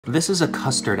This is a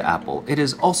custard apple. It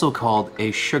is also called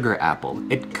a sugar apple.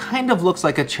 It kind of looks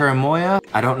like a cherimoya.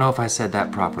 I don't know if I said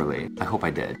that properly. I hope I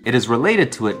did. It is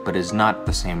related to it, but is not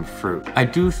the same fruit. I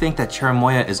do think that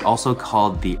cherimoya is also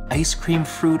called the ice cream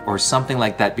fruit or something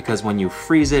like that because when you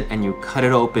freeze it and you cut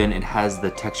it open, it has the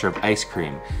texture of ice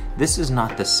cream. This is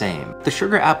not the same. The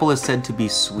sugar apple is said to be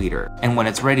sweeter, and when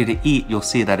it's ready to eat, you'll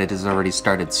see that it has already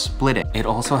started splitting. It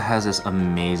also has this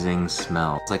amazing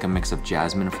smell. It's like a mix of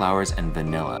jasmine flowers and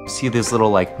vanilla. See these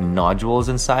little like nodules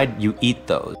inside? You eat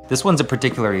those. This one's a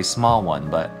particularly small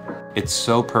one, but it's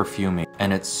so perfuming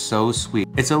and it's so sweet.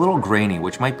 It's a little grainy,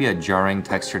 which might be a jarring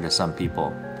texture to some people.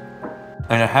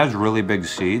 And it has really big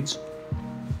seeds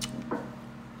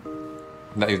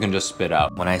that you can just spit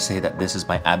out. When I say that this is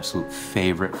my absolute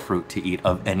favorite fruit to eat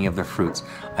of any of the fruits,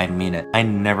 I mean it. I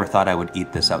never thought I would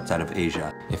eat this outside of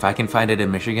Asia. If I can find it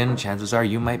in Michigan, chances are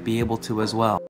you might be able to as well.